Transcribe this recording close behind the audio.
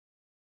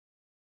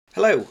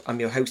Hello, I'm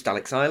your host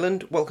Alex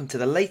Ireland. Welcome to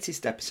the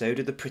latest episode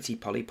of the Pretty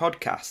Polly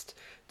podcast,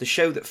 the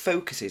show that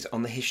focuses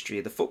on the history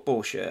of the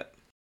football shirt.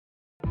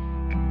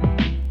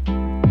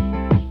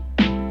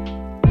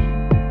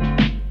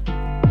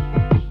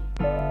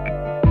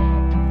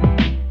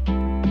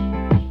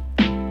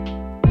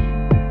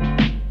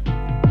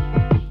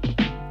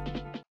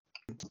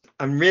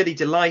 I'm really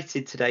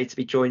delighted today to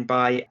be joined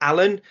by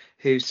Alan,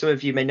 who some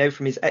of you may know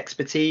from his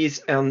expertise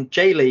on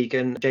J-League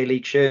and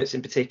J-League shirts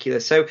in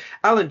particular. So,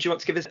 Alan, do you want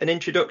to give us an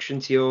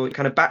introduction to your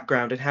kind of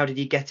background and how did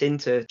you get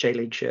into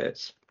J-League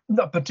shirts?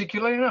 Not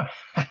particularly, no.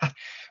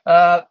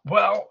 I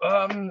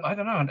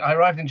don't know. I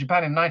arrived in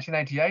Japan in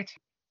 1988.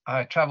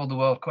 I traveled the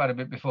world quite a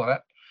bit before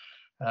that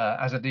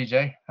as a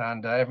DJ.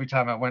 And every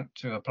time I went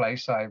to a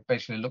place, I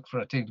basically looked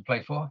for a team to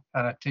play for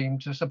and a team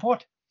to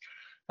support.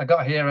 I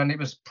got here and it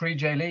was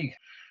pre-J-League.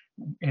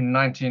 In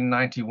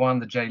 1991,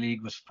 the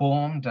J-League was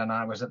formed and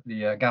I was at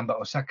the Gamba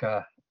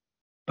Osaka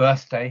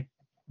birthday,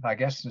 I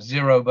guess,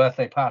 zero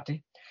birthday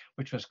party,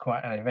 which was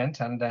quite an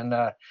event. And then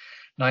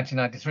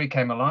 1993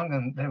 came along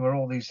and there were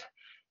all these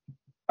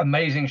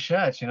amazing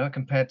shirts,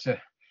 compared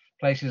to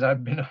places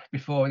I've been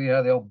before,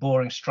 the old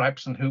boring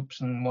stripes and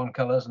hoops and one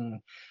colors and,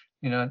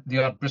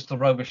 the odd Bristol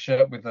Rovers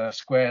shirt with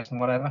squares and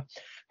whatever.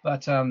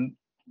 But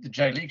the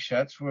J-League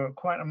shirts were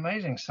quite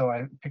amazing. So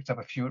I picked up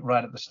a few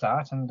right at the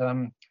start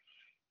and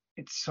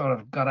it's sort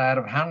of got out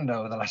of hand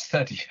over the last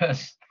 30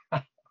 years.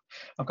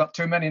 I've got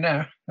too many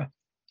now.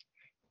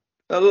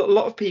 A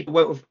lot of people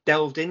won't have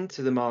delved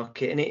into the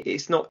market, and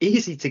it's not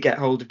easy to get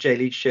hold of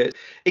J-League shirts.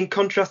 In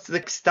contrast to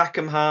the stack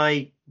 'em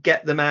high,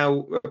 get them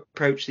out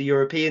approach the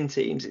European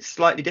teams, it's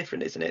slightly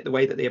different, isn't it? The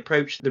way that they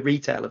approach the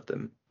retail of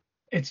them.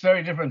 It's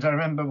very different. I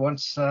remember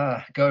once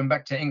going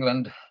back to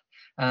England,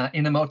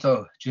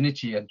 Inamoto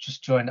Junichi had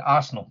just joined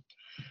Arsenal.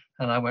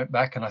 And I went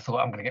back and I thought,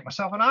 I'm going to get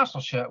myself an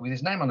Arsenal shirt with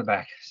his name on the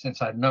back,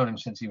 since I'd known him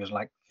since he was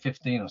like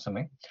 15 or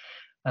something.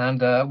 And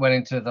went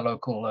into the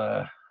local,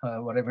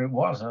 whatever it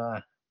was,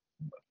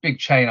 big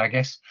chain, I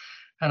guess.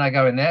 And I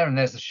go in there and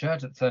there's the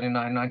shirt at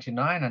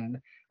 $39.99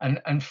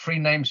 and free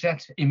name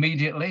set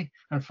immediately.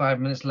 And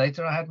 5 minutes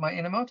later, I had my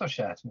Inamoto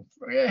shirt. And,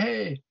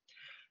 yay!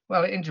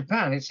 Well, in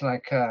Japan, it's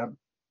like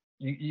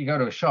you go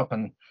to a shop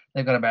and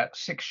they've got about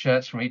 6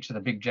 shirts from each of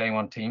the big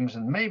J1 teams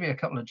and maybe a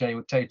couple of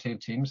J2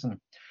 teams. And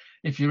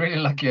if you're really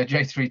lucky, a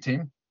J3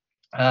 team.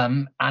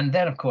 And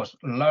then, of course,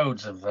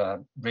 loads of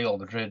Real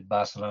Madrid,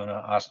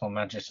 Barcelona, Arsenal,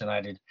 Manchester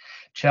United,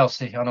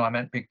 Chelsea. Oh, no, I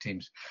meant big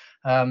teams.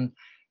 Sorry.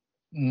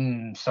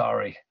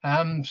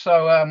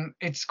 So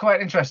it's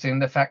quite interesting.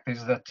 The fact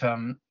is that,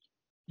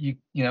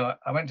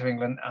 I went to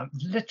England.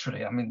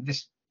 Literally,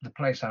 the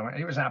place I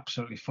went, it was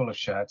absolutely full of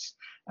shirts.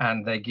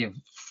 And they give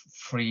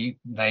free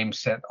name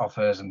set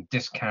offers and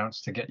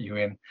discounts to get you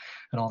in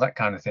and all that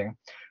kind of thing.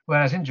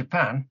 Whereas in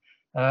Japan,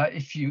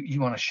 if you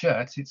want a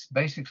shirt, it's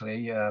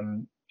basically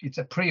it's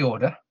a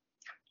pre-order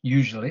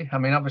usually.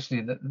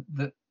 Obviously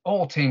the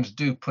all teams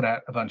do put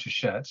out a bunch of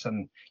shirts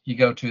and you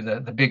go to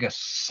the bigger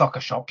soccer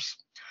shops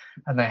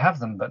and they have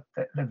them, but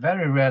they're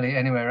very rarely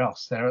anywhere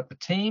else. They're at the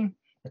team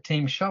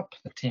shop,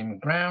 the team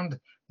ground,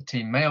 the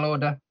team mail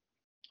order.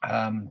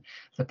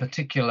 The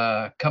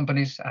particular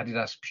companies,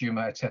 Adidas,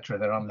 Puma, etc.,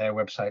 they're on their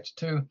websites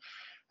too.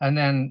 And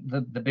then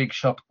the big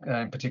shop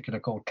in particular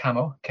called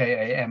Camo,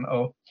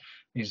 Kamo,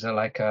 is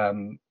like a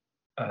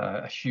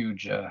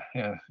huge.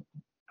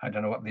 I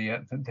don't know what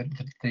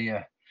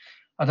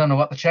I don't know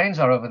what the chains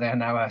are over there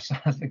now.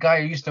 The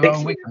guy who used to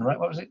own Wigan, right?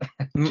 What was it?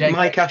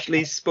 Mike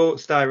Ashley's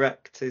Sports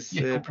Direct is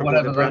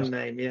probably the brand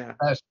name. Yeah,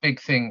 that's big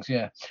things.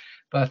 Yeah,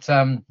 but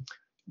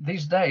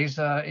these days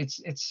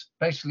it's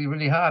basically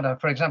really hard.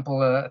 For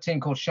example, a team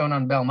called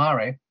Shonan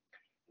Bellmare,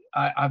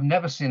 I've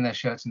never seen their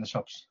shirts in the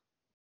shops.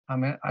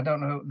 I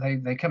don't know.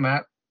 They come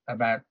out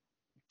about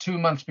 2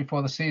 months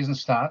before the season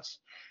starts.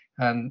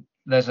 And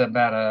there's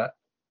about a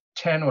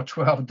 10 or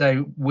 12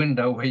 day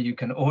window where you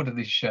can order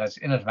these shirts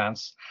in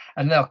advance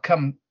and they'll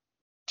come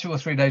 2 or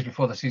 3 days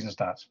before the season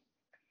starts.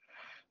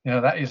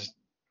 That is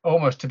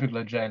almost typical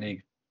of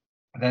J-League.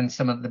 Then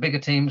some of the bigger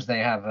teams, they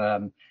have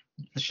the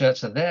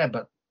shirts are there,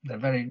 but they're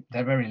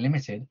very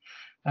limited.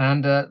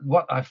 And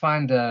what I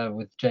find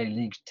with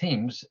J-League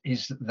teams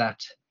is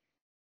that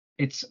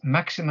it's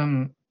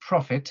maximum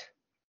profit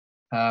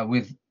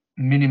with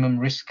minimum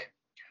risk.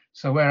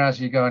 So whereas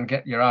you go and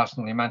get your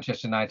Arsenal, your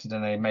Manchester United,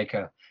 and they make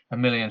a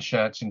million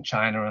shirts in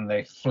China and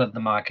they flood the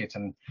market,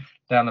 and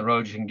down the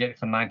road you can get it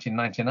for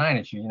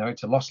 $19.99. If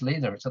it's a loss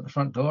leader, it's at the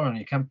front door, and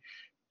you come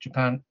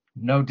Japan,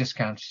 no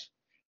discounts,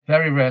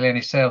 very rarely any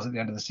sales at the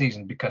end of the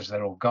season because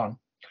they're all gone.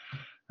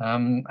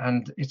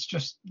 And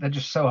they're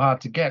just so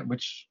hard to get,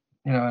 which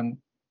and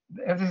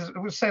I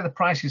would say the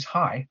price is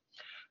high.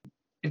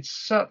 It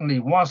certainly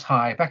was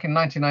high back in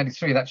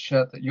 1993. That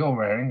shirt that you're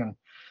wearing and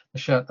the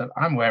shirt that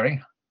I'm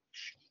wearing.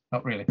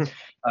 Not really, that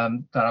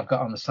I've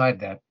got on the side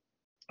there.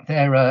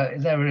 They're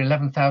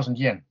 11,000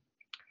 yen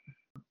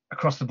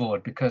across the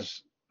board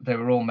because they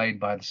were all made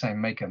by the same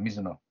maker,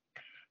 Mizuno.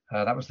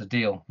 That was the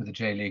deal with the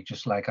J League,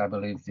 just like I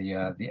believe the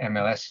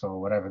MLS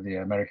or whatever the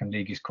American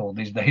League is called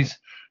these days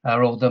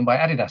are all done by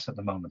Adidas at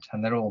the moment,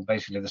 and they're all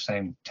basically the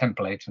same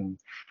template, and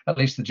at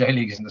least the J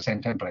League isn't the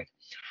same template.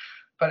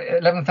 But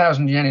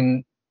 11,000 yen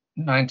in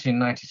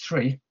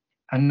 1993,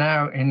 and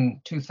now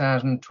in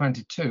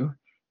 2022,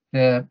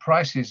 the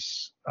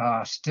prices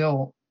are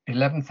still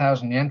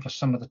 11,000 yen for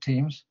some of the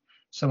teams.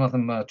 Some of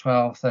them are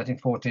 12, 13,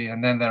 14,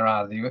 and then there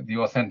are the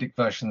authentic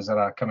versions that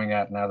are coming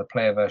out now, the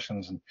player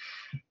versions.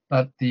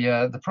 But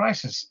the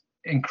prices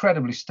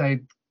incredibly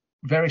stayed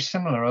very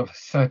similar over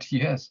 30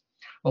 years.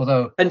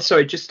 Although, and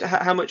sorry, just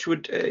how much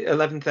would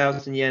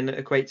 11,000 yen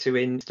equate to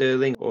in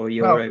sterling or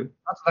euro? Well,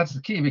 that's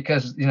the key,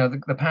 because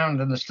the pound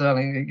and the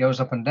sterling, it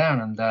goes up and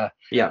down. And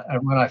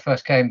and when I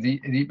first came,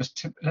 it was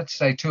let's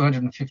say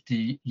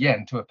 250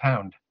 yen to a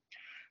pound,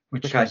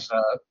 which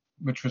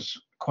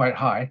was quite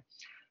high.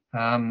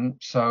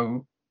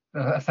 So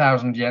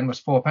 1,000 yen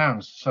was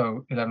 £4,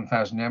 so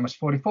 11,000 yen was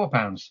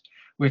 £44,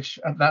 which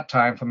at that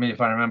time, for me,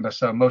 if I remember,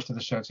 so most of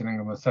the shirts in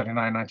England were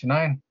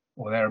 39.99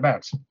 or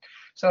thereabouts.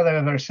 So they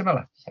were very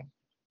similar.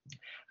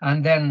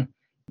 And then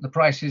the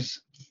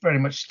prices very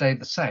much stayed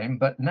the same,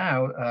 but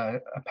now a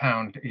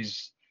pound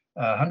is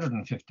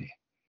 150.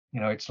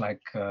 It's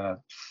like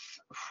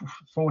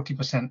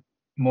 40%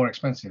 more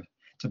expensive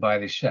to buy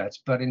these shirts,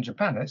 but in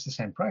Japan it's the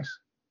same price,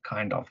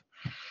 kind of.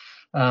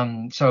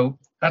 So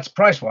that's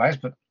price-wise,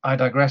 but I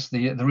digress.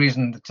 The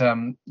reason that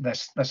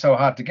they're so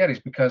hard to get is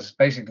because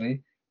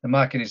basically the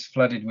market is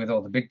flooded with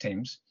all the big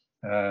teams.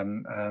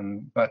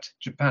 But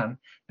Japan,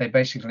 they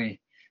don't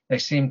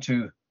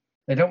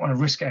want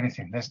to risk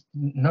anything. There's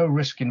no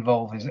risk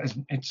involved.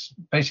 It's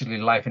basically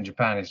life in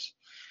Japan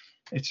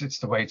it's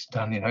the way it's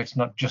done. It's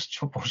not just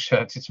football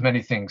shirts. It's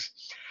many things.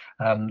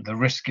 The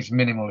risk is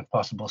minimal if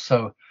possible.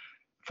 So,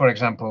 for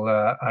example,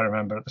 I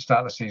remember at the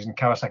start of the season,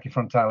 Kawasaki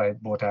Frontale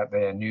brought out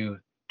their new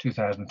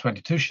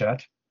 2022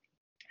 shirt.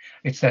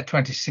 It's their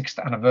 26th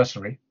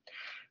anniversary.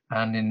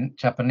 And in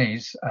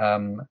Japanese,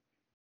 you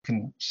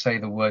can say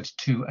the words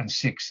 2 and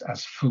 6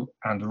 as fu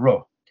and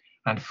ro.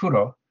 And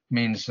furo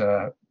means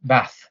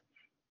bath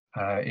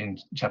in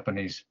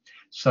Japanese.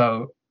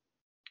 So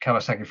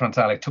Kawasaki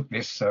Frontale took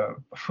this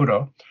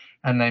furo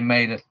and they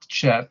made a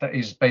shirt that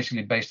is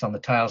basically based on the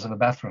tiles of a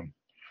bathroom.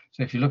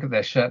 So if you look at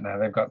their shirt now,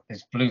 they've got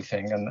this blue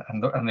thing and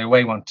the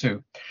away one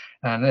too,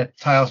 and they're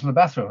tiles of a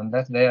bathroom, and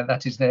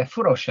that is their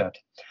furo shirt.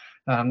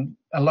 A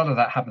lot of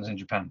that happens in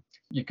Japan.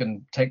 You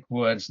can take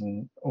words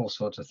and all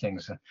sorts of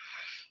things.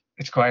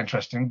 It's quite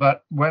interesting.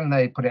 But when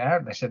they put it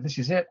out, they said this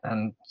is it.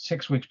 And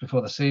 6 weeks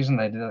before the season,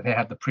 they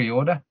had the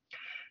pre-order,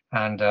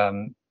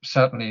 and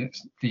certainly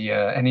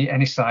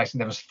any size.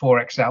 There was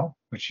 4XL,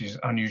 which is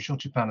unusual.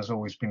 Japan has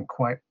always been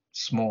quite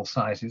small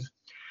sizes,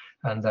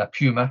 and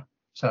Puma.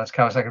 So that's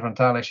Kawasaki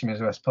Frontale,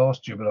 Shimizu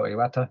S-Post, Jubilo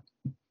Iwata,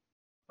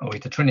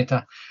 Oita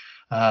Trinita,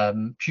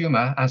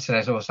 Puma, and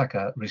Cerezo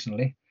Osaka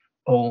recently.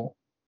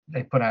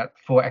 They put out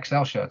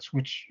 4XL shirts,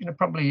 which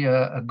probably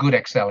a good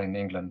XL in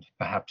England,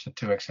 perhaps a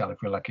 2XL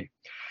if we're lucky,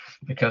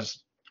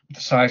 because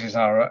the sizes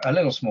are a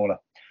little smaller.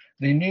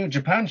 The new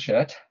Japan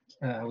shirt,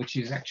 which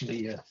is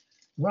actually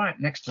right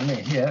next to me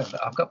here,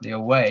 I've got the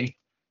away,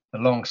 the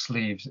long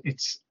sleeves.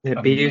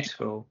 They're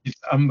beautiful.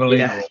 It's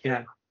unbelievable.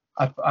 Yeah.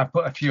 I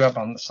put a few up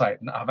on the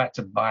site, and I've had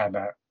to buy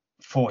about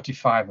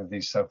 45 of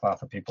these so far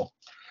for people.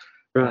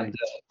 Right. And,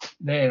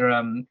 they're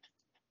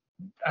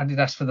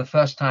Adidas, for the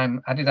first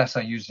time. Adidas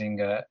are using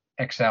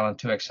XL and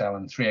 2XL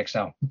and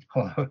 3XL.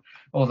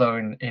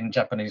 Although in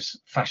Japanese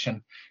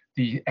fashion,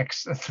 the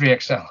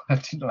 3XL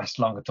didn't last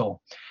long at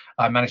all.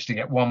 I managed to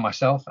get one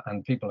myself,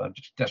 and people are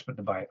just desperate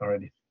to buy it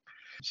already.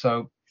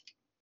 So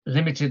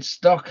limited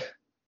stock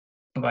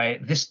by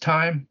this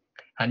time,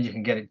 and you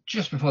can get it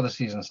just before the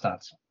season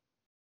starts.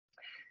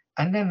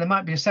 And then there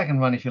might be a second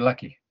run if you're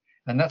lucky,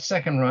 and that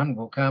second run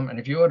will come. And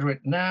if you order it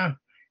now,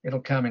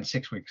 it'll come in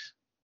 6 weeks.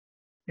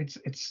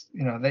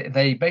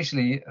 They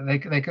basically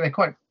they're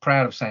quite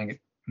proud of saying it.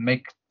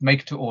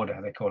 Make to order,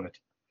 they call it.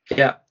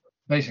 Yeah.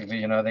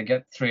 Basically, they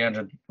get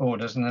 300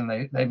 orders and then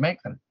they make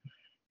them.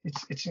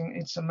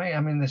 It's amazing. I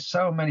mean, there's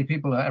so many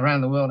people around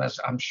the world, as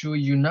I'm sure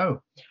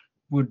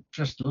would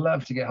just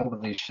love to get hold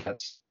of these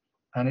shirts,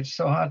 and it's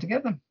so hard to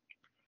get them.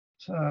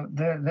 So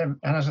and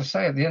as I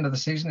say, at the end of the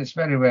season, it's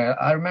very rare.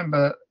 I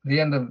remember the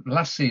end of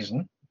last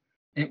season,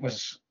 it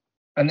was,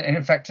 and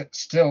in fact,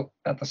 it's still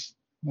at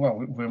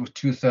we're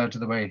 2/3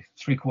 of the way,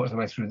 3/4 of the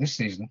way through this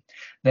season.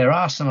 There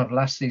are some of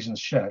last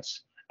season's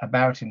shirts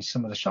about in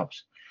some of the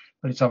shops,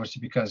 but it's obviously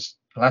because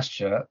last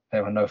year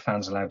there were no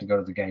fans allowed to go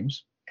to the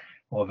games,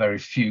 or very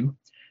few,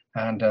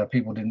 and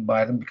people didn't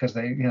buy them because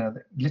they,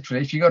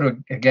 literally, if you go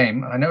to a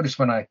game, I notice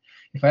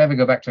if I ever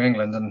go back to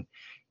England and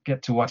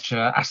get to watch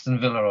Aston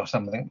Villa or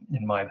something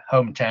in my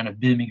hometown of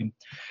Birmingham,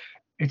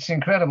 it's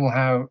incredible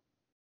how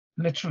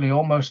literally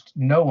almost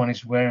no one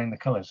is wearing the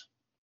colours.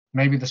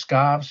 Maybe the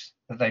scarves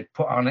that they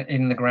put on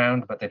in the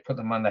ground, but they put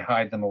them on, they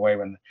hide them away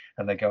when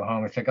they go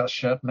home. If they got a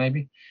shirt,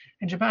 maybe.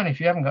 In Japan, if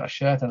you haven't got a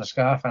shirt and a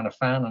scarf and a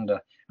fan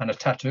and a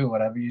tattoo,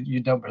 whatever, you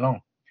don't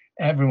belong.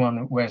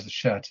 Everyone wears the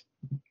shirt.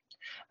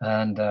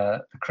 and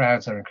the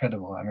crowds are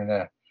incredible. I mean,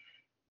 they're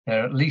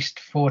at least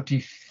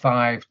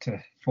 45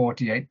 to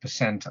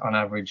 48% on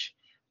average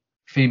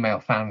female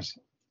fans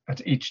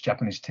at each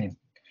Japanese team,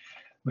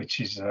 which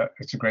is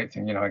it's a great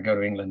thing. I go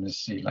to England and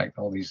see like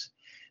all these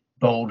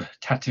bold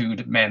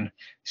tattooed men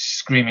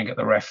screaming at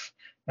the ref,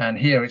 and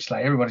here it's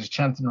like everybody's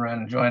chanting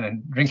around, enjoying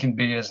and drinking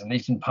beers and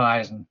eating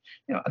pies, and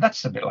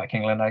that's a bit like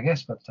England, I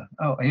guess. But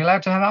are you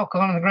allowed to have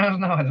alcohol on the grounds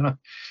now? I don't know.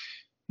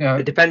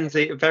 It depends.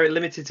 Very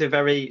limited to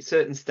very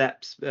certain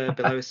steps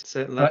below a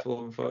certain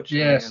level, unfortunately.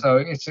 Yeah, so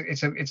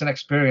it's an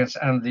experience,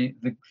 and the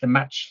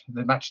match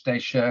day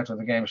shirt or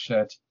the game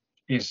shirt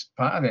is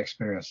part of the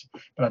experience.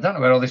 But I don't know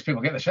where all these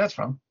people get the shirts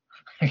from.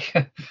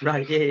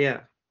 Right.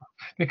 Yeah.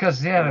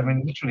 Because I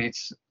mean, literally,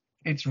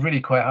 it's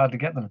really quite hard to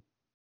get them.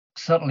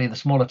 Certainly, the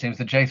smaller teams,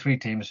 the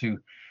J3 teams, who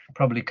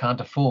probably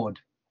can't afford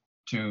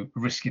to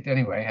risk it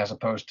anyway, as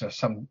opposed to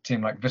some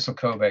team like Vissel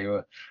Kobe, who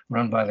are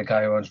run by the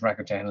guy who owns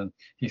Rakuten, and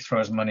he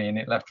throws money in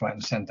it left, right,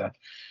 and centre,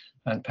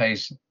 and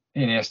pays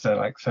Iniesta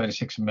like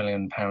 £36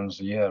 million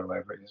a year or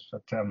whatever it is.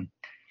 But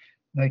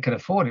they could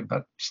afford it.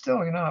 But still,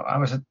 I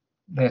was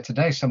there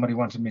today. Somebody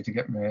wanted me to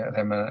get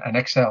them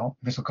an XL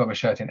Vissel Kobe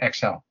shirt in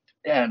XL.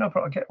 Yeah, no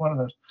problem. Get one of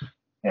those.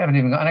 They haven't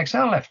even got an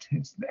XL left.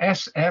 It's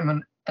S, M,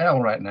 and L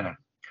right now.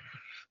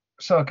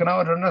 So can I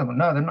order another one?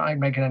 No, they're not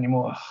making any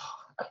more.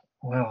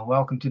 Well,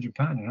 welcome to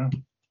Japan,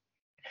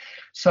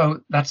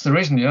 So that's the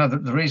reason,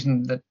 the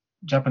reason that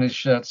Japanese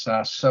shirts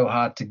are so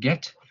hard to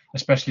get,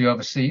 especially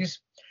overseas.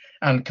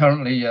 And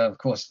currently, of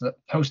course, the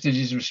postage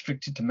is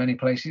restricted to many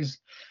places,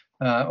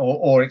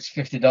 or it's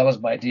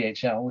 $50 by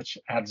DHL, which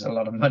adds a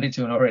lot of money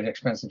to an already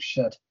expensive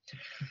shirt.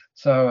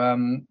 So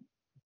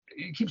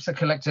it keeps the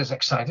collectors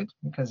excited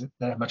because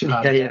they're much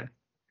harder. Yeah.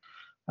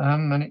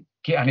 And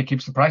it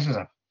keeps the prices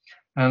up.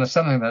 And it's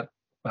something that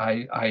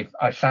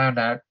I found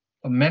out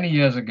many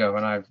years ago,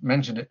 and I've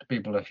mentioned it to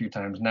people a few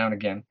times now and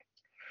again.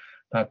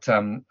 But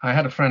I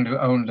had a friend who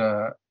owned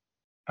a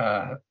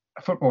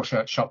football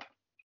shirt shop,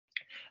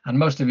 and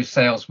most of his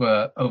sales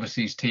were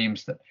overseas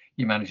teams that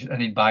he managed,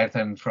 and he'd buy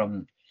them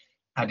from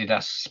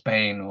Adidas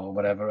Spain or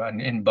whatever,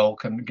 and in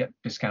bulk, and get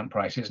discount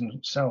prices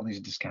and sell these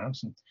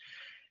discounts. And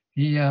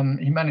he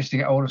managed to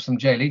get hold of some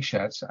J League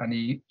shirts, and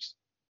he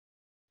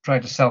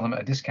tried to sell them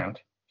at a discount.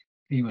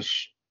 He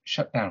was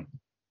shut down.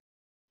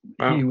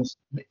 Wow. He was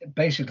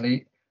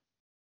basically,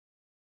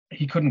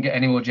 he couldn't get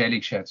any more J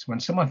League shirts. When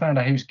someone found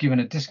out he was given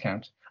a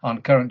discount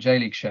on current J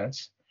League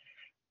shirts,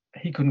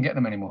 he couldn't get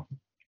them anymore.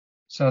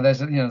 So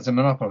there's a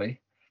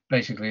monopoly,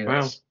 basically.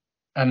 Wow.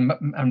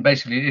 And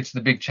basically it's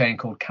the big chain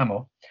called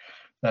Camo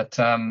that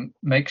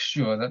makes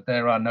sure that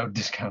there are no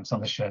discounts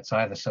on the shirts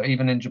either. So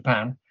even in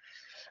Japan,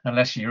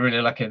 unless you're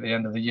really lucky at the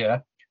end of the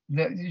year,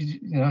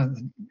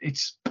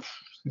 it's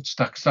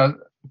stuck. So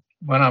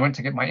when I went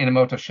to get my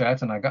Inamoto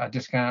shirt and I got a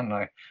discount,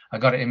 and I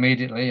got it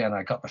immediately, and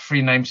I got the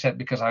free name set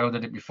because I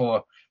ordered it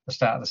before the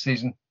start of the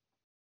season.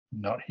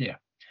 Not here.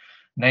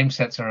 Name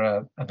sets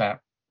are about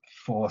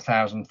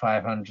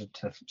 4,500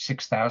 to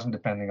 6,000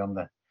 depending on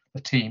the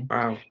team.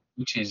 Wow.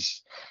 Which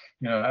is,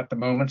 at the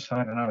moment,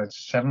 I don't know,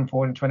 it's 7,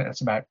 40, 20.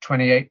 That's about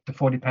 28 to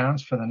 40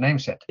 pounds for the name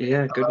set.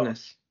 Yeah,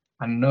 goodness.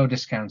 And no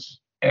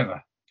discounts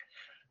ever.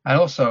 And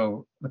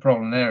also the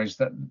problem there is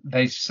that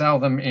they sell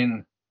them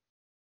in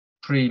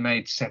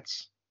pre-made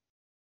sets.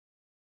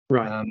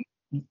 Right.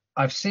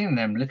 I've seen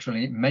them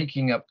literally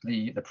making up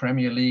the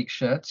Premier League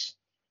shirts.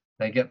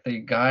 They get the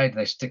guide,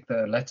 they stick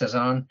the letters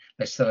on,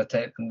 they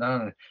sellotape them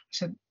down. I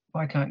said,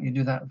 why can't you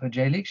do that for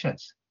J League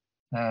shirts?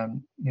 I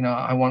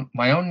want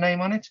my own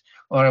name on it,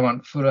 or I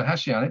want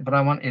Furuhashi on it, but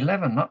I want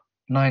 11, not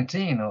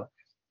 19, or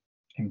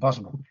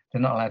impossible.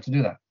 They're not allowed to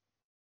do that.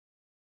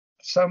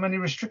 So many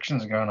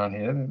restrictions going on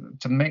here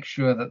to make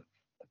sure that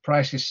the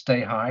prices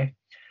stay high,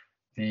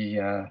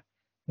 the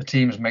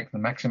teams make the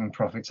maximum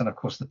profits, and of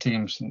course the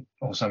teams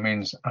also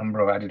means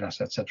Umbro, Adidas,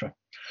 etc.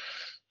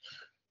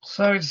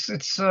 So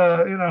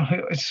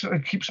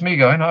it keeps me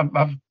going.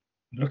 I've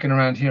looking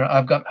around here.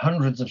 I've got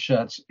hundreds of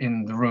shirts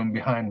in the room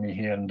behind me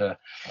here, and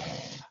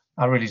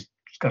I really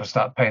got to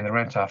start paying the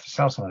rent. I have to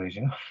sell some of these.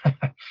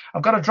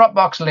 I've got a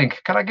Dropbox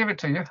link. Can I give it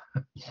to you?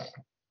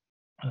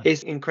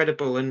 It's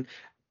incredible, and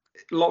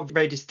a lot of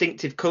very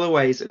distinctive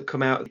colourways that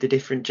come out of the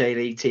different J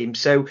League teams.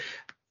 So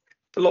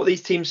a lot of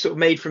these teams sort of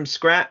made from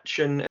scratch,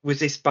 and was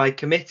this by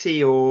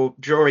committee or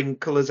drawing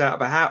colours out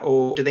of a hat,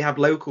 or do they have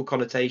local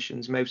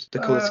connotations, most of the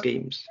colour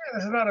schemes? Yeah,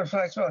 there's a lot of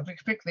sites. Well, if you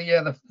pick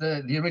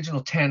the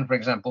original 10, for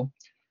example,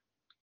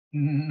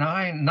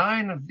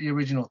 nine of the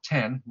original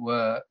 10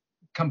 were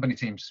company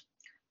teams.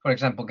 For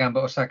example,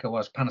 Gamba Osaka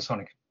was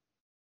Panasonic.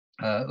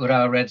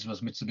 Urawa Reds was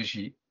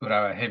Mitsubishi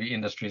Urawa Heavy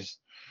Industries.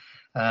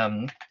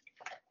 And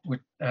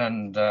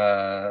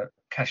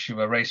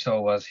Kashiwa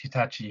Reysol was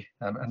Hitachi,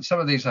 and some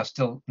of these are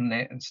still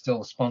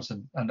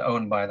sponsored and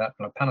owned by that.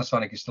 Like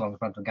Panasonic is still on the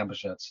front of Gamba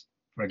shirts,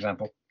 for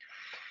example.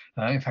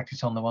 In fact,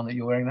 it's on the one that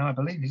you're wearing now, I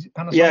believe. Is it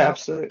Panasonic? Yeah,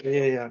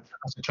 absolutely. Yeah.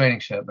 That's a training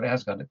shirt, but it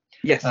has got it.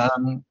 Yes.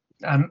 And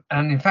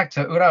in fact,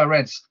 Urawa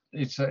Reds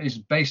is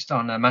based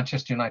on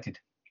Manchester United.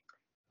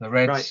 The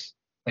Reds,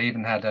 They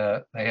even had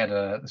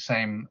the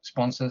same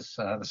sponsors,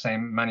 the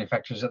same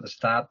manufacturers at the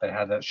start. They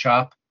had a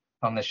Sharp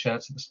on their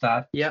shirts at the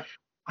start. Yeah.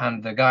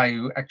 And the guy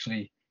who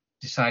actually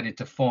decided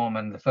to form,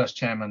 and the first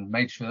chairman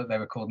made sure that they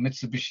were called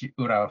Mitsubishi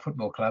Urawa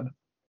Football Club,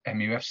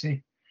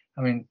 MUFC.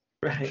 I mean,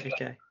 Right.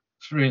 Okay.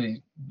 it's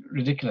really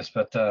ridiculous,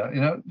 but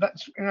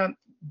that's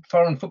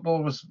foreign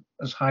football was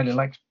highly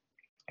liked.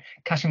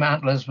 Kashima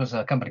Antlers was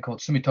a company called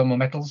Sumitomo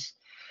Metals.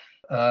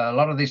 A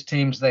lot of these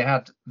teams, they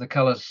had the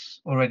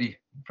colors already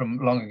from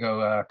long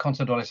ago.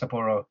 Consadole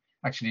Sapporo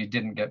actually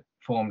didn't get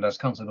formed as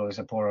Consadole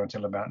Sapporo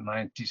until about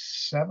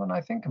 97, I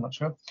think. I'm not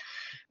sure.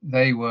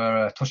 They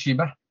were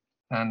Toshiba,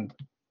 and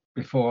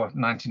before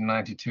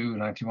 1992,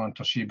 91,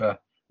 Toshiba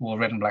wore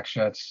red and black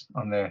shirts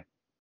on their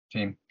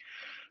team.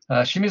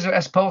 Shimizu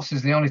S-Pulse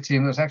is the only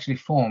team that was actually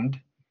formed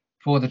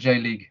for the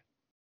J-League,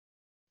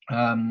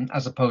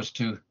 as opposed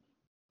to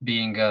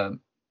being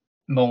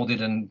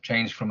molded and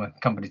changed from a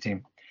company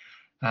team.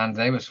 And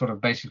they were sort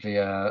of basically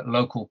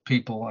local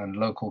people and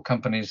local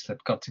companies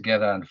that got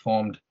together and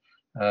formed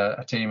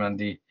a team. And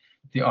the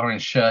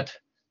orange shirt,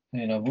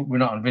 we're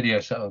not on video,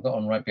 so I've got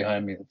one right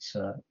behind me. That's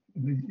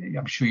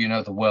I'm sure you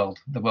know the world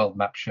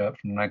map shirt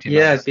from 1990.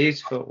 Yeah,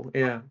 beautiful.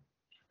 Yeah.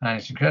 And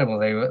it's incredible.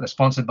 They're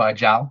sponsored by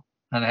JAL,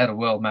 and they had a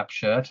world map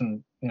shirt,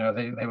 and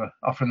they were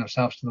offering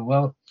themselves to the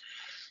world.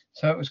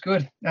 So it was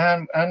good.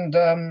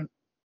 And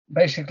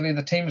basically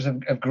the teams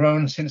have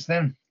grown since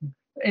then.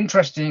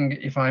 Interesting,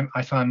 if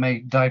I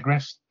may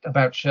digress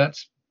about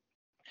shirts,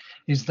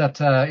 is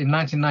that in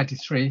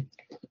 1993,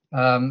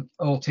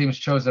 all teams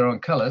chose their own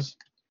colors.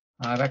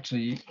 I've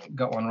actually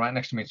got one right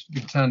next to me. It's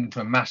been turned into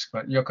a mask,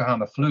 but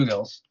Yokohama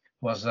Flugels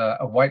was a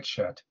white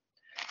shirt.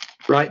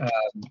 Right.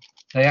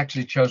 They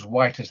actually chose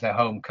white as their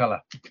home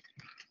color,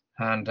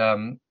 and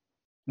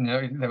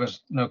there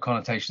was no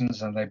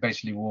connotations, and they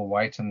basically wore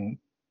white. And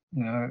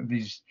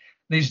these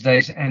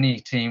days, any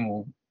team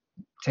will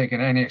take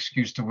any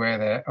excuse to wear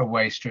their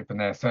away strip and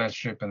their third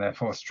strip and their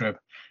fourth strip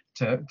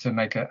to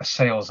make a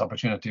sales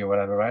opportunity or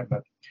whatever, right?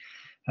 But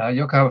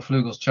Yokohama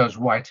Flugels chose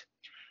white.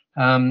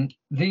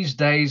 These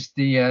days,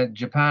 the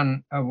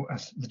Japan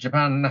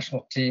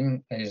national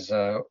team is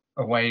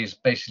away is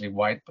basically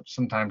white, but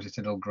sometimes it's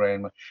a little grey.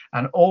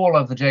 And all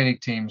of the J-League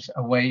teams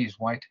away is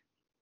white,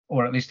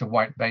 or at least a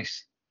white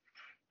base.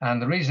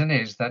 And the reason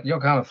is that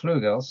Yokohama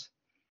Flugels,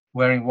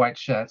 wearing white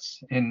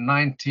shirts in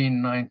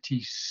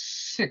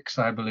 1996,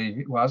 I believe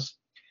it was,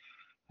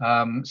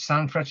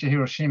 Sanfrecce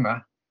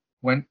Hiroshima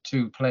went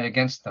to play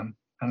against them,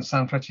 and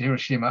Sanfrecce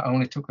Hiroshima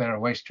only took their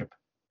away strip.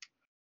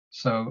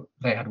 So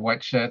they had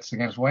white shirts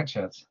against white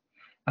shirts.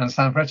 And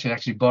Sanfrecce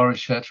actually borrowed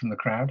shirts from the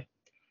crowd,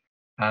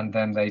 and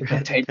then they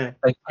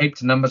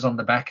taped numbers on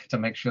the back to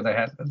make sure they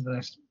had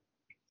this.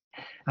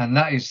 And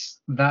that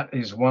is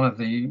one of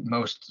the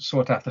most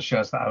sought after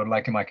shirts that I would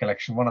like in my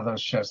collection. One of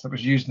those shirts that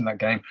was used in that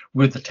game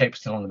with the tape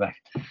still on the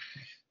back.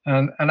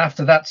 And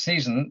after that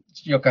season,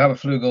 Yokohama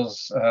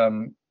Flugels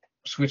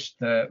switched.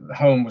 The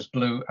home was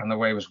blue and the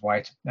away was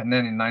white. And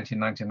then in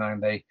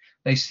 1999,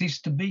 they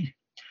ceased to be.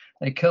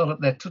 They curled up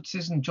their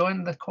tootsies and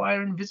joined the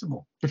choir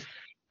invisible.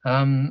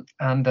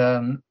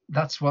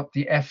 That's what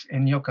the F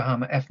in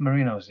Yokohama, F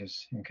Marinos,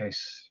 is, in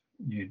case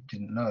you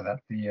didn't know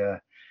that. The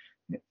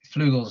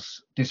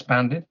Flugels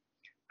disbanded,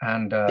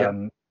 and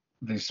the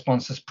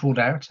sponsors pulled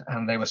out,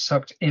 and they were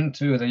sucked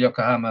into the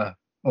Yokohama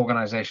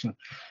organization.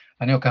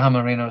 And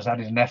Yokohama Marinos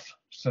added an F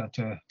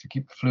to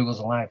keep the Flugels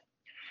alive.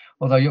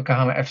 Although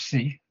Yokohama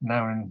FC,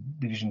 now in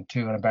Division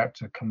 2 and about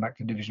to come back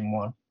to Division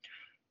 1,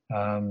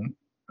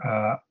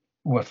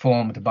 were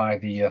formed by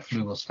the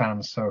Flugels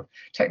fans. So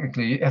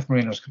technically, F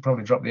Marinos could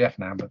probably drop the F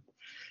now, but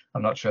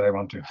I'm not sure they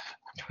want to.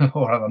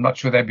 Or I'm not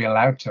sure they'd be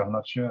allowed to. I'm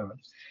not sure. But...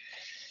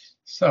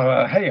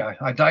 So, hey,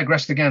 I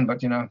digressed again,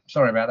 but,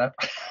 sorry about that.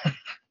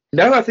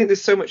 No, I think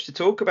there's so much to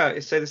talk about.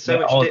 There's so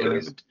much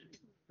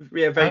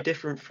very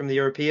different from the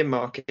European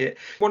market.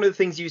 One of the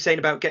things you were saying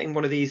about getting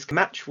one of these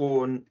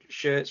match-worn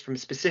shirts from a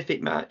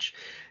specific match,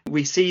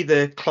 we see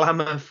the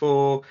clamour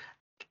for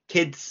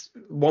kids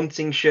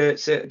wanting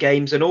shirts at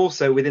games, and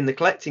also within the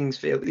collecting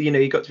field,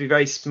 you've got to be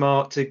very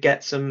smart to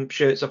get some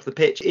shirts off the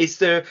pitch. Is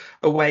there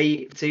a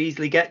way to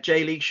easily get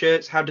J-League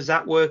shirts? How does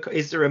that work?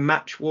 Is there a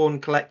match-worn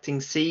collecting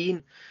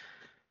scene?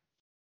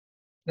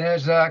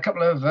 There's a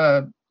couple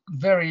of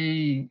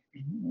very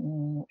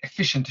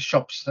efficient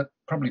shops that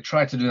probably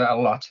try to do that a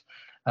lot,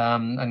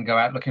 and go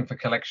out looking for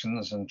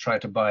collections and try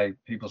to buy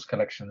people's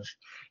collections.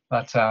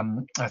 But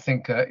I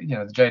think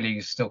the J-League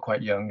is still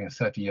quite young,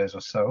 30 years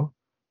or so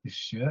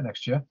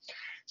next year.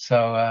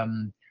 So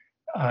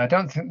I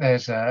don't think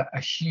there's a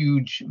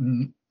huge,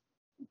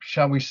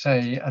 shall we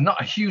say,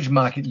 not a huge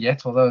market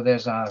yet, although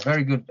there's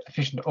very good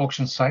efficient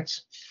auction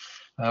sites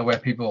where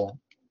people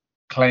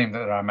claim that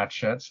there are match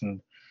shirts.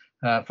 And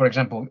for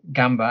example,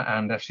 Gamba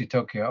and FC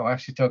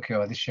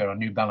Tokyo this year are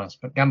New Balance,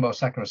 but Gamba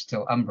Osaka is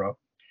still Umbro.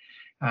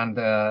 And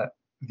the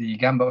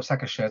Gamba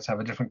Osaka shirts have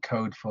a different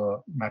code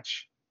for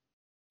match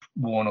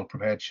worn or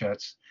prepared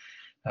shirts.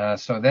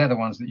 So they're the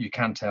ones that you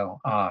can tell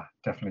are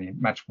definitely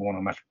match worn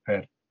or match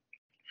prepared.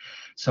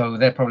 So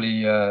they're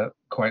probably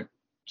quite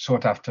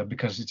sought after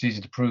because it's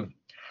easy to prove.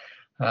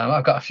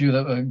 I've got a few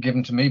that were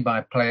given to me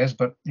by players,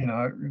 but in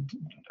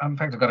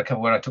fact, I've got a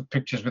couple where I took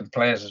pictures with the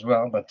players as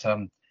well. But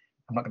I'm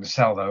not going to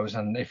sell those.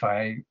 And if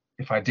I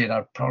did,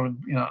 I'd probably,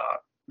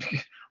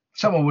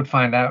 someone would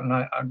find out, and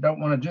I don't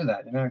want to do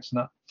that. It's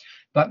not.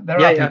 But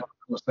there are people,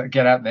 of course, that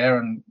get out there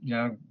and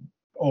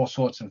all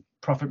sorts of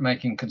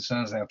profit-making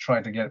concerns they'll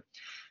try to get.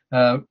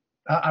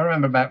 I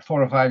remember about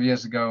 4 or 5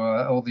 years ago,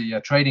 all the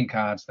trading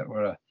cards that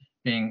were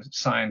being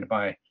signed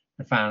by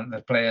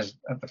the players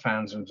at the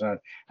fans, and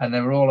they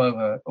were all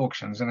over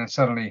auctions. And then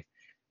suddenly,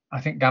 I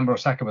think Gamba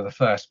Osaka were the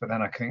first, but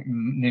then I think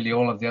nearly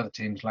all of the other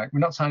teams, like, we're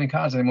not signing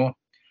cards anymore,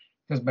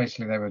 because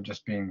basically they were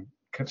just being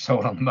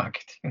sold on the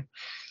market.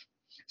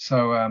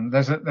 So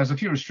there's a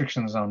few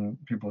restrictions on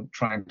people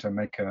trying to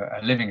make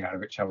a living out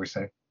of it, shall we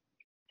say?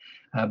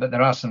 But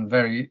there are some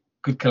very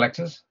good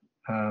collectors,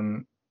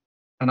 and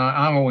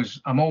I'm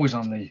always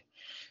on the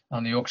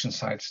auction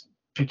sites,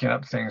 picking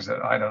up things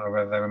that I don't know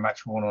whether they were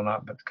match worn or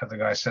not, but because the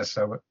guy says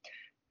so. But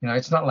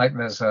it's not like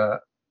there's I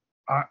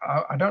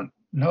don't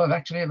know of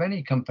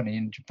any company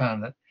in Japan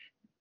that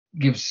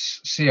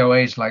gives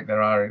COAs like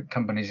there are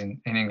companies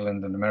in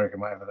England and America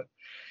and whatever.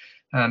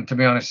 And to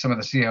be honest, some of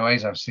the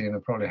COAs I've seen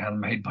are probably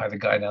handmade by the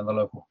guy down the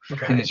local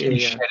in his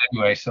shed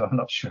anyway, so I'm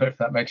not sure if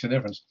that makes a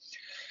difference.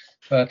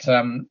 But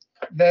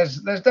there's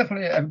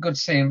definitely a good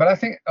scene. But I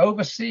think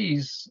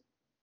overseas,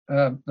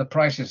 the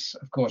prices,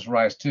 of course,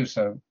 rise too.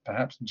 So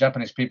perhaps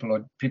Japanese people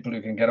or people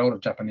who can get hold of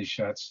Japanese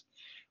shirts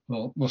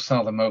will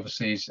sell them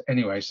overseas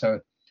anyway. So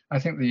I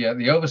think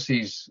the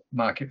overseas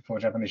market for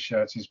Japanese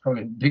shirts is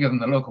probably bigger than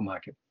the local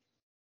market,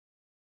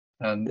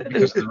 and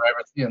because of the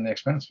rarity and the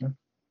expense.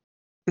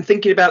 And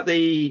thinking about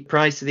the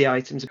price of the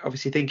items,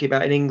 obviously thinking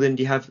about in England,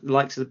 you have the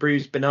likes of the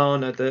Bruised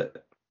Banana,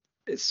 that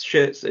it's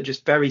shirts that are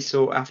just very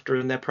sought after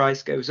and their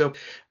price goes up.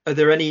 Are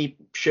there any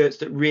shirts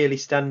that really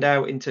stand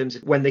out in terms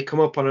of when they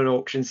come up on an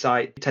auction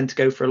site, tend to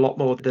go for a lot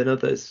more than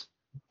others?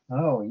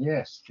 Oh,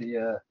 yes.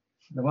 The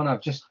one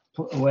I've just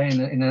put away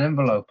in an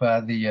envelope,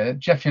 the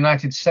Jeff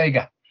United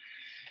Sega.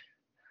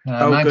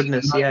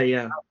 Goodness,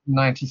 yeah.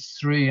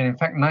 93, and in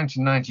fact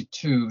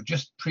 1992,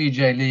 just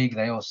pre-J League,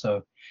 they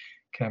also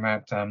came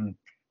out. So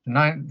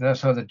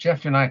the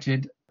Jeff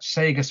United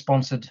Sega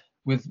sponsored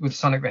with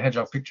Sonic the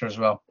Hedgehog picture as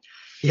well.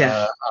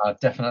 Yeah,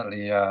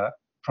 definitely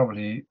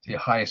probably the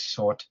highest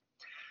sort.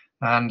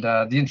 And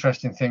the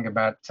interesting thing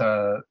about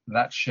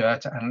that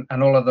shirt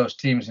and all of those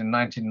teams in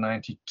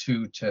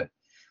 1992 to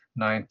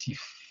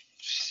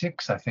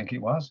 96, I think it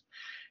was,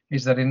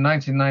 is that in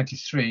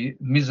 1993,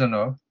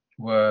 Mizuno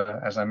were,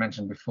 as I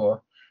mentioned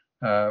before,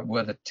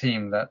 were the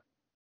team that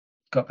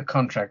got the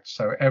contract.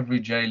 So every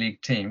J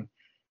League team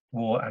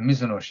wore a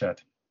Mizuno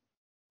shirt.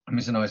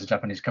 Mizuno is a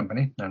Japanese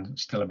company and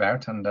still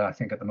about, and I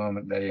think at the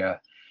moment they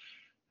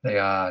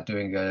are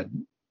doing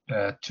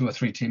 2 or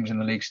 3 teams in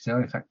the league still.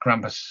 In fact,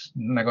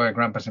 Nagoya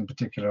Grampus in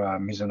particular are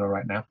Mizuno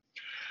right now,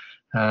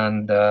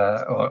 and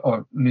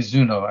or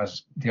Mizuno,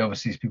 as the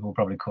overseas people will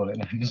probably call it.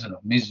 Mizuno.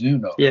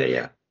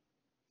 Yeah.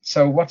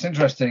 So what's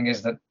interesting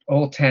is that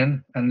all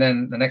 10, and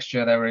then the next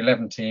year there were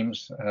 11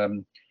 teams.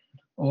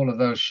 All of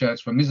those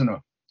shirts were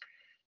Mizuno,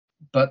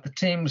 but the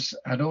teams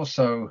had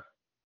also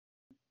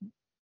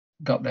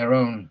got their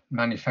own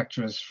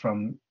manufacturers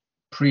from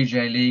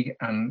pre-J League,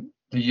 and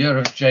the year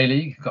of J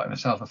League got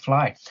himself a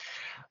fly.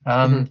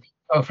 So,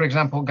 for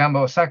example, Gamba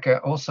Osaka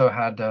also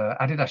had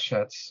Adidas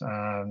shirts.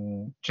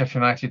 Jeff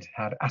United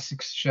had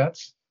Asics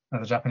shirts,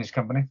 the Japanese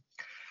company.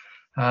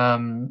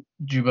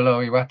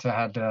 Jubilo Iwata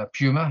had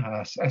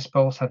Puma.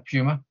 S-Pulse had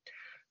Puma.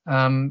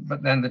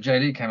 But then the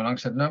J League came along and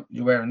said, no,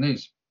 you're wearing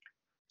these.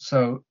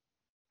 So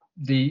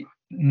the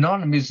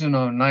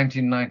non-Mizuno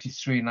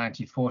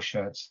 1993-94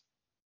 shirts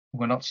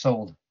were not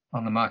sold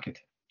on the market.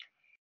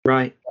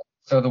 Right.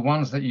 So the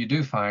ones that you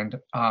do find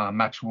are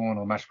match worn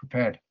or match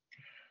prepared.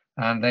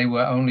 And they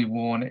were only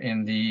worn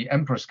in the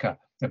Emperor's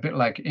Cup. A bit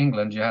like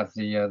England, you have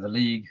the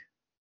league.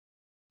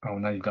 Oh,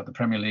 no, you've got the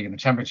Premier League and the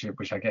Championship,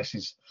 which I guess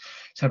is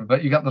separate.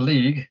 But you got the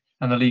league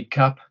and the League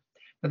Cup.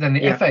 But then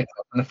the FA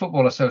Cup and the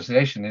Football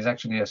Association is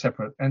actually a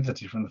separate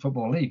entity from the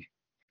Football League.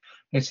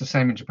 It's the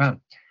same in Japan.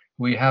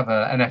 We have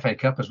an FA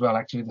Cup as well,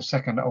 actually, the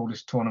second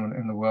oldest tournament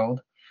in the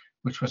world,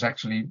 which was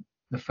actually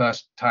the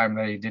first time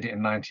they did it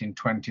in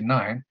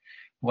 1929,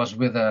 was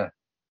with a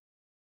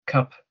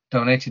cup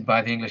donated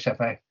by the English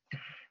FA.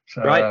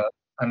 So, right.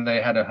 And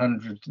they had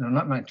 100, no,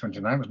 not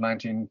 1929, it was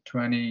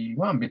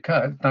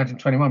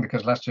 1921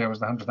 because last year was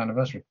the 100th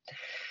anniversary.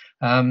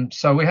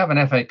 So we have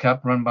an FA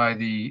Cup run by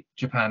the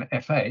Japan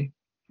FA,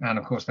 and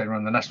of course they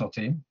run the national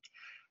team.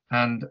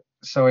 And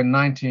so in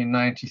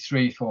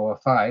 1993, 4 or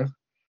 5,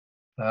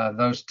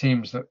 those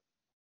teams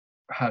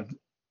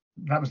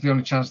that was the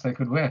only chance they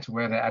could wear, to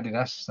wear their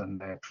Adidas and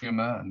their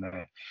Puma and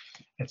their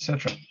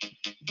etc.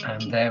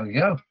 And there we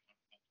go.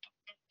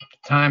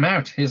 Time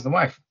out. Here's the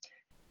wife.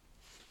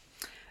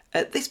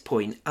 At this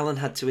point, Alan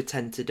had to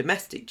attend to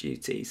domestic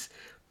duties,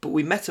 but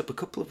we met up a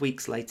couple of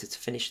weeks later to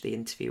finish the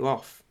interview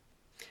off.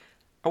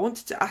 I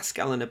wanted to ask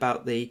Alan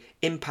about the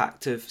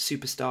impact of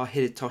superstar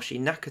Hidetoshi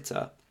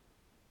Nakata.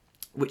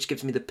 which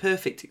gives me the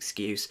perfect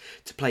excuse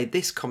to play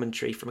this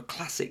commentary from a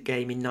classic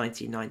game in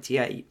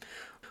 1998.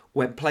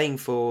 When playing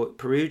for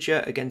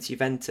Perugia against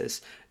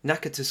Juventus,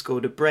 Nakata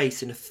scored a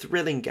brace in a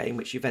thrilling game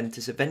which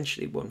Juventus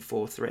eventually won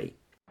 4-3.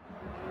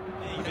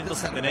 イベント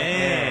戦で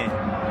ね。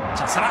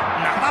チャンスは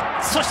中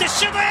田、そして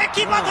シュートへ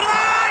キーパー取れない。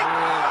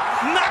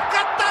中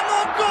田の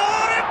ゴ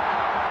ール。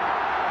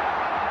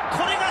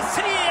これが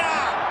セリエ A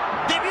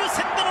デビュー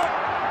戦での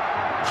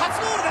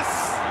初ゴールで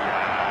す。い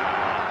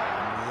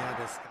や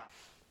ですか。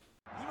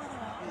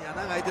いや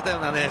穴が開いてたよ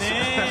うなね。もう一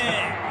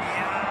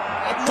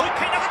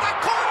回中田、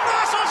今度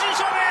は正真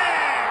正銘。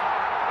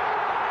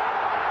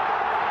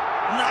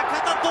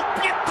中田ド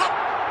ッピエッタ。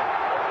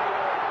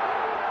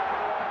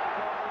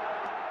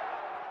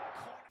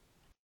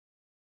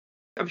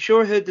I'm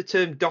sure I heard the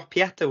term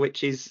doppietta,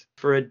 which is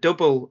for a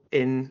double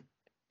in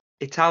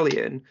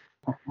Italian.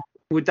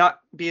 Would that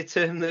be a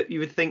term that you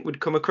would think would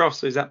come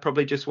across, or is that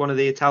probably just one of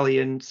the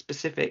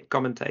Italian-specific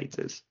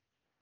commentators?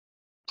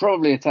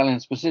 Probably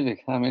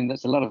Italian-specific. I mean,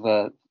 there's a lot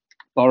of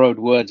borrowed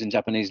words in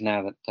Japanese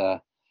now that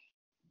are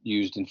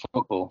used in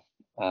football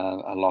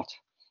a lot.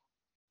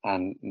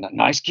 And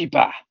nice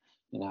keeper,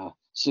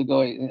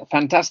 sugoi,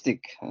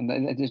 fantastic. And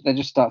they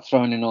just start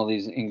throwing in all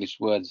these English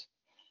words.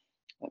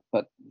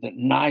 But the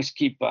nice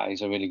keeper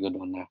is a really good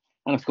one now.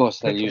 And of course,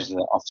 they use the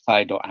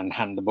offside and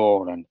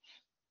handball and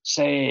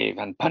save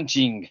and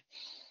punching.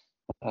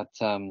 But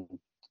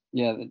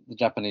the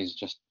Japanese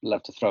just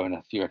love to throw in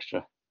a few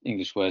extra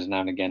English words now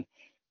and again.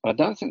 But I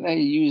don't think they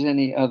use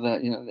any other,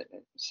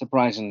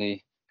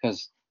 surprisingly,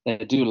 because they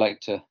do like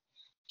to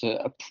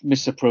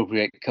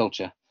misappropriate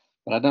culture.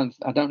 But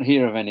I don't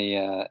hear of any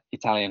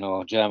Italian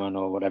or German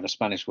or whatever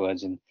Spanish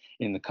words in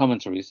the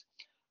commentaries.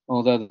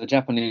 Although the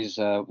Japanese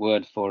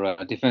word for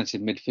a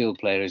defensive midfield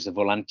player is a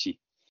volante.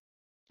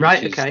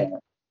 Right, okay.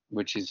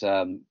 Which is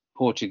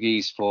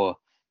Portuguese for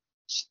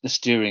the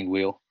steering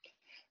wheel.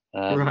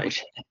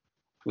 Right.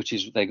 Which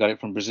is, they got it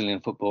from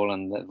Brazilian football,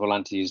 and the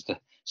volante is the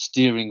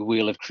steering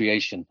wheel of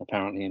creation,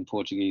 apparently, in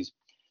Portuguese.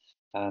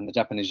 And the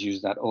Japanese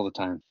use that all the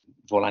time,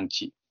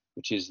 volante,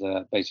 which is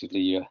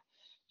basically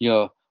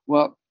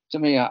well, to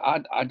me,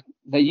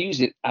 they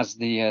use it as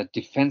the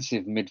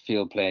defensive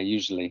midfield player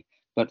usually.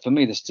 But for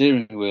me, the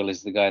steering wheel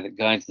is the guy that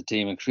guides the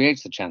team and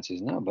creates the chances.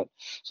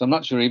 So I'm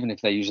not sure even if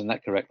they're using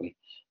that correctly.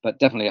 But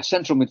definitely a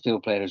central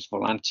midfield player is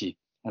volante.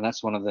 And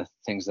that's one of the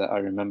things that I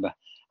remember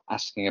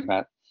asking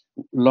about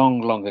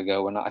long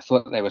ago when I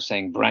thought they were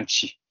saying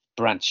branch.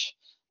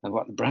 And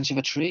what, the branch of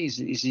a tree? Is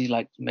he is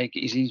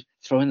he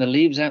throwing the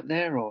leaves out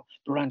there, or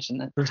branch?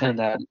 And that turned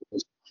out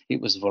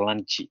it was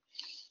volante.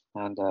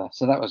 And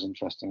so that was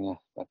interesting, yeah.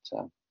 But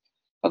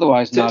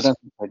otherwise, no, I don't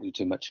think they do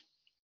too much.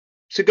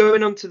 So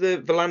going on to the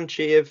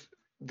volante of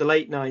the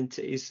late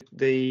 90s,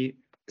 the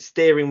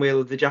steering wheel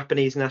of the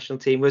Japanese national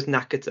team was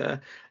Nakata.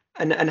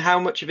 And how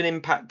much of an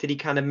impact did he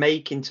kind of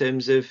make in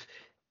terms of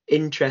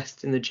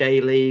interest in the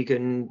J-League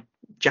and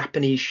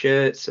Japanese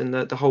shirts and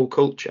the whole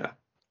culture?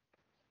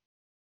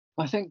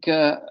 I think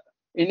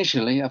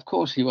initially, of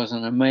course, he was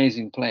an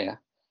amazing player.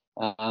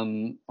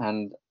 And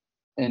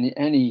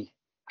any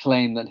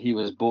claim that he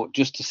was bought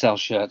just to sell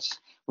shirts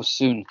was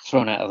soon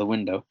thrown out of the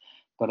window.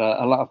 But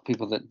a lot of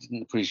people that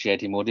didn't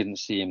appreciate him or didn't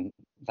see him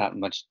that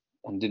much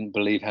and didn't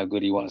believe how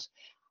good he was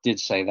did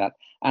say that.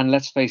 And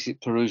let's face it,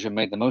 Perugia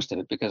made the most of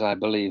it, because I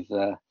believe,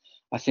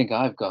 I think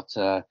I've got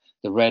the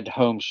red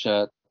home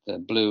shirt, the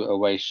blue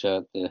away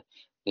shirt, the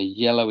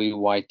yellowy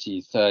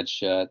whitey third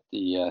shirt,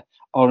 the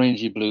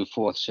orangey blue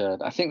fourth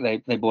shirt. I think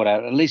they bought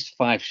out at least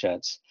 5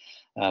 shirts,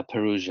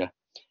 Perugia,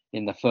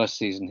 in the first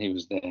season he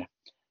was there.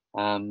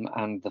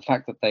 And the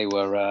fact that they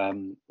were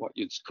what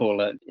you'd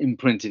call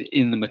imprinted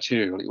in the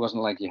material, it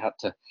wasn't like you had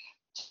to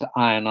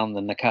iron on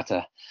the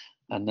Nakata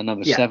and the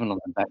number 7 on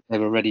the back. They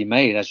were ready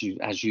made, as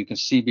you can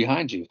see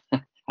behind you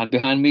and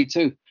behind me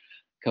too,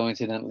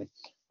 coincidentally.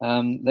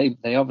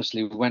 They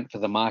obviously went for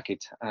the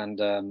market, and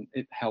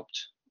it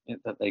helped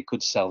that they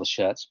could sell the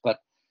shirts.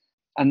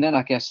 And then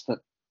I guess that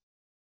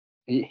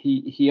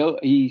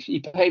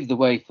he paved the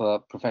way for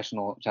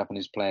professional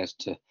Japanese players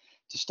to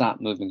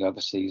start moving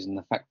overseas, and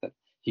the fact that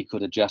he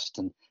could adjust,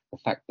 and the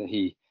fact that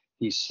he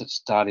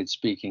started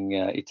speaking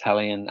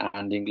Italian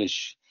and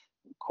English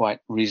quite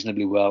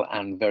reasonably well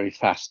and very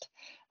fast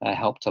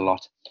helped a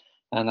lot.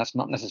 And that's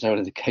not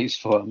necessarily the case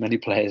for many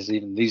players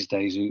even these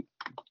days who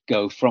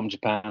go from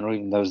Japan, or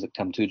even those that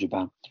come to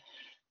Japan.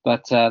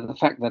 But the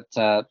fact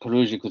that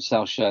Perugia could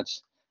sell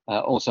shirts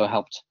also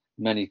helped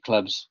many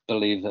clubs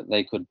believe that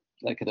they could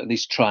at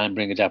least try and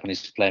bring a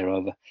Japanese player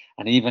over.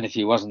 And even if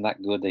he wasn't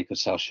that good, they could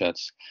sell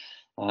shirts.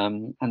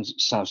 And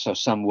so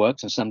some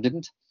worked and some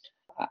didn't.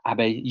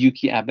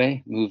 Yuki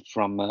Abe moved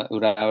from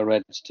Urawa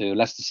Reds to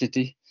Leicester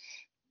City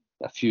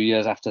a few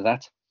years after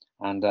that.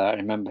 And I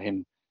remember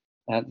him.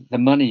 The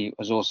money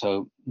was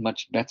also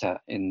much better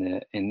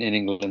in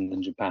England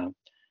than Japan.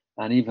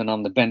 And even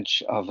on the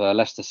bench of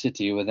Leicester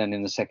City, who were then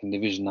in the second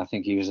division, I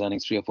think he was earning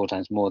 3 or 4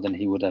 times more than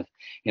he would have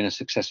in a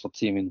successful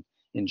team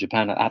in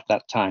Japan at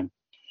that time.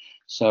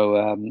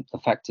 So the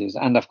fact is,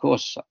 and of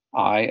course,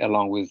 I,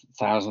 along with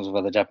thousands of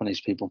other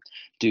Japanese people,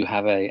 do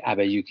have a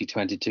Abe Yuki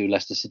 22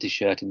 Leicester City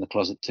shirt in the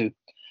closet too.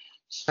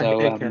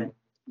 So, Okay.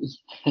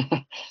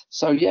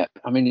 so yeah,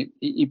 I mean,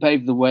 he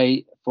paved the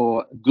way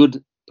for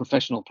good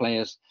professional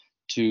players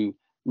to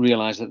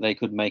realize that they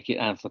could make it,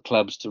 and for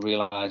clubs to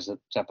realize that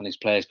Japanese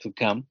players could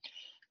come,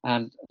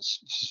 and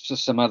for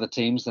some other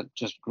teams that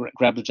just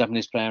grabbed a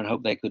Japanese player and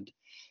hope they could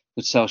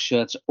sell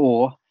shirts,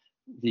 or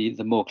the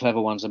more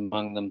clever ones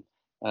among them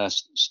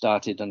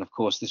started, and of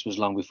course this was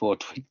long before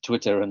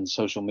Twitter and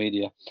social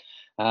media,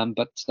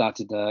 but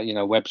started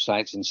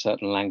websites in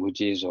certain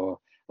languages, or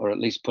at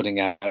least putting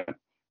out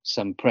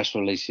some press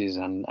releases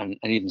and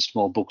even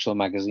small books or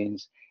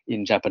magazines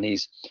in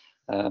Japanese,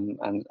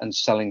 and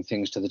selling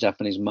things to the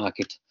Japanese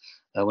market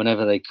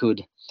whenever they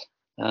could.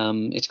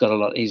 It's got a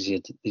lot easier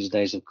these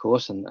days, of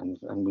course, and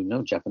we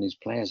know Japanese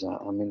players are.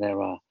 I mean,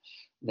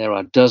 there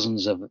are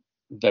dozens of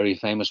very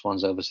famous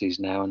ones overseas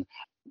now, and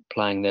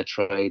plying their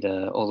trade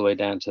all the way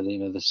down to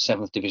the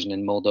 7th division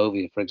in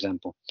Moldova, for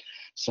example.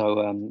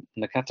 So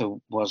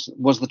Nakata was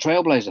the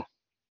trailblazer.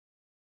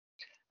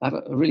 I have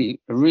a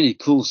really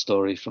cool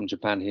story from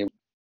Japan here.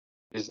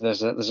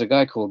 There's a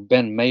guy called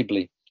Ben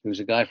Mabley, who's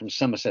a guy from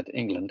Somerset,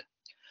 England.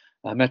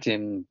 I met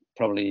him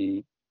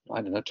probably,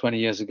 I don't know, 20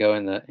 years ago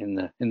in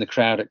the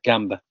crowd at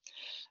Gamba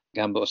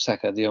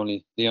Osaka, the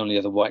only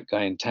other white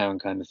guy in town,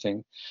 kind of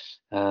thing.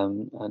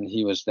 And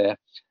he was there,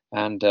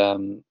 and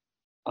to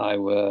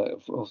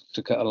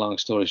cut a long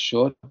story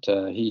short,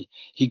 he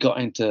got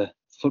into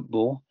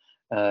football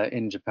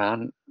in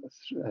Japan,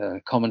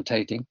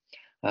 commentating.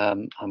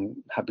 I'm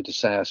happy to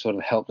say I sort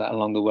of helped that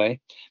along the way,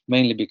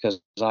 mainly because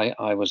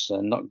I was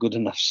not good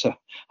enough, so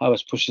I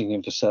was pushing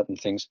him for certain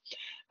things.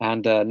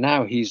 And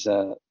now he's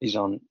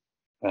on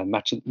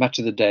match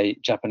of the day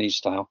Japanese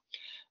style.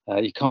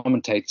 He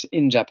commentates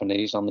in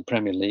Japanese on the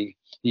Premier League.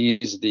 He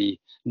is the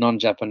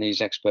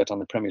non-Japanese expert on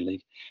the Premier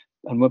League.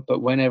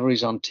 But whenever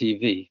he's on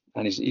TV,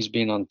 and he's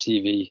been on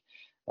TV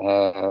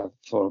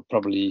for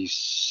probably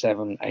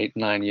 7, 8,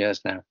 9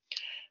 years now,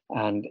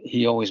 and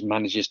he always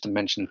manages to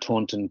mention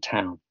Taunton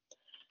Town,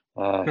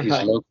 his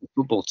local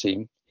football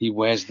team. He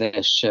wears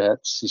their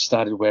shirts. He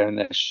started wearing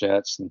their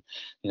shirts, and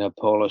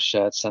polo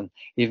shirts. And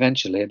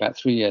eventually, about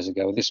 3 years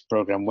ago, this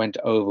program went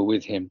over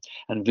with him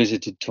and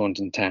visited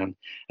Taunton Town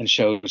and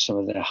showed some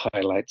of their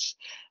highlights.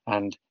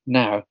 And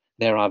now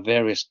there are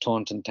various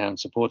Taunton Town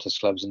supporters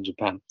clubs in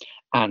Japan.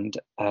 And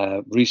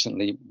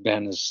recently,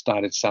 Ben has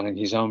started selling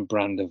his own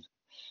brand of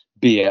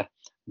beer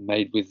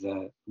made with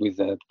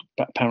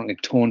apparently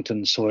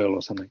Taunton soil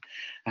or something.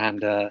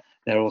 And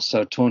they're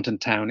also, Taunton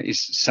Town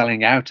is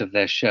selling out of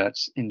their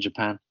shirts in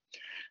Japan.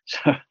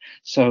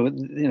 So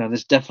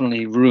there's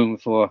definitely room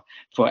for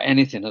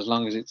anything, as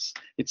long as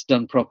it's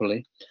done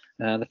properly.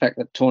 The fact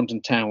that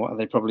Taunton Town, what are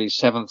they, probably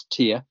 7th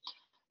tier?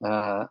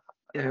 Yeah,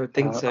 I would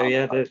think so.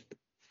 Yeah.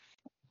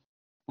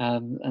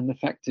 And the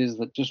fact is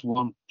that just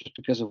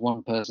because of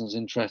one person's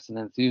interest and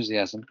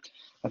enthusiasm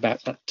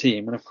about that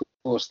team, and of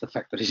course the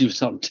fact that he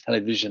was on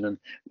television and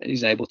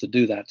he's able to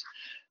do that,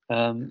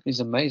 is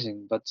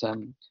amazing. But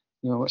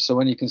so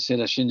when you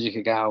consider Shinji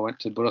Kagawa went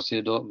to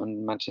Borussia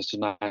Dortmund, Manchester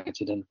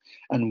United,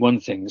 and won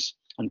things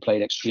and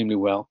played extremely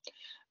well,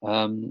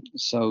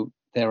 so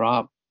there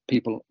are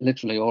people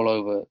literally all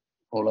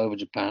over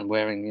Japan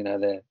wearing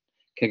their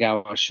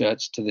Kagawa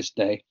shirts to this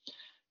day.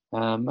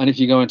 And if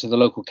you go into the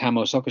local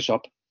camo soccer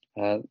shop,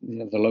 the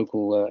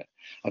local,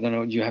 I don't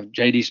know, you have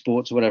JD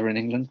Sports or whatever in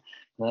England,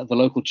 the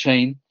local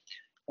chain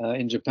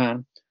in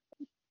Japan,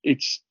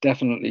 it's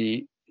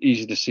definitely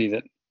easy to see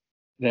that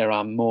there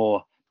are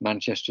more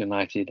Manchester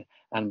United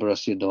and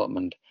Borussia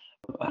Dortmund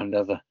and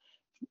other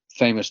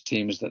famous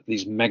teams that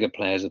these mega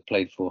players have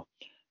played for.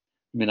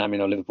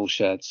 Minamino Liverpool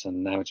shirts,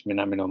 and now it's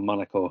Minamino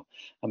Monaco.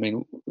 I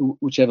mean,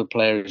 whichever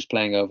player is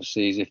playing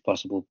overseas, if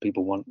possible,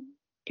 people want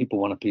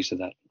a piece of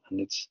that, and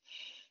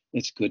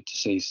it's good to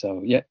see.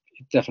 So yeah,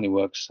 it definitely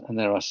works, and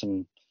there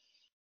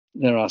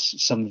are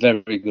some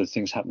very good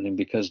things happening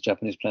because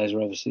Japanese players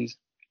are overseas.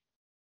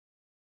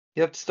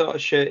 You have to start a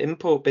shirt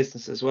import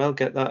business as well.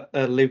 Get that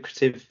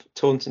lucrative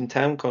Taunton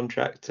Town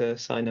contract to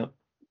sign up.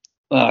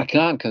 Well, I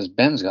can't because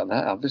Ben's got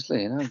that,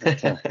 obviously,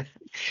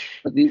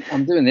 But,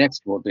 I'm doing the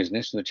export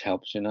business, which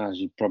helps, as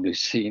you've probably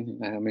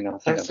seen. I mean, I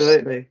think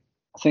absolutely.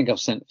 I think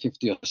I've sent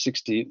 50 or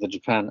 60 the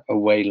Japan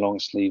away long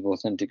sleeve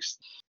authentics.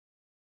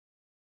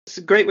 It's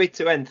a great way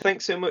to end.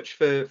 Thanks so much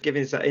for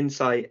giving us that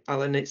insight,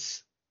 Alan.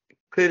 It's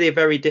clearly a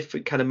very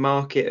different kind of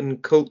market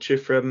and culture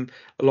from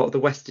a lot of the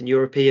Western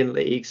European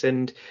leagues,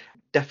 and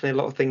definitely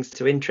a lot of things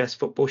to interest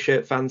football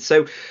shirt fans.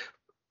 So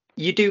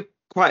you do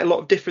quite a lot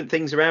of different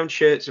things around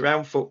shirts,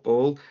 around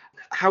football.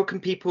 How can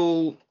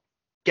people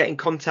get in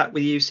contact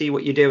with you, see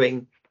what you're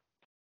doing?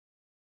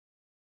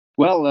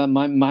 Well,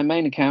 my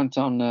main account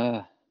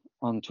on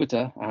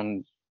Twitter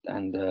and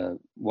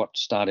what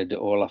started it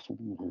all off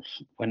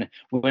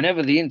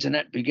whenever the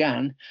internet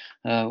began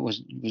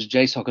was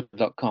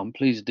jsoccer.com.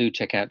 Please do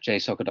check out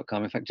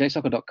jsoccer.com. In fact,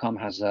 jsoccer.com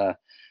has a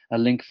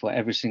link for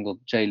every single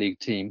J League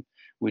team,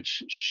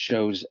 which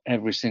shows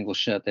every single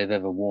shirt they've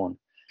ever worn.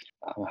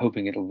 I'm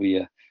hoping it'll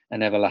be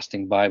an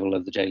everlasting Bible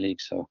of the J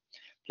League. So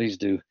please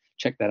do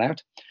check that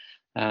out.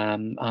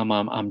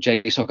 I'm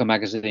J Soccer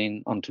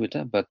Magazine on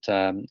Twitter, but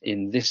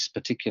in this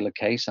particular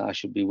case, I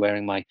should be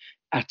wearing my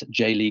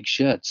 @J League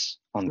shirts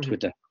on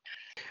Twitter.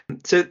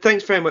 So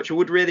thanks very much. I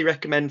would really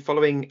recommend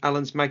following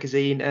Alan's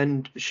magazine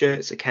and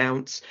shirts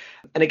accounts.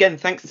 And again,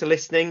 thanks for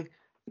listening.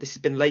 This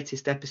has been the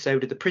latest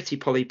episode of the Pretty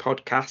Polly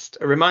podcast.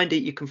 A reminder,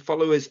 you can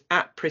follow us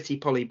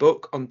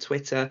 @PrettyPollyBook on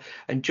Twitter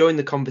and join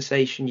the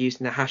conversation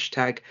using the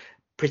hashtag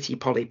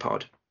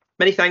PrettyPollyPod.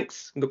 Many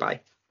thanks and goodbye.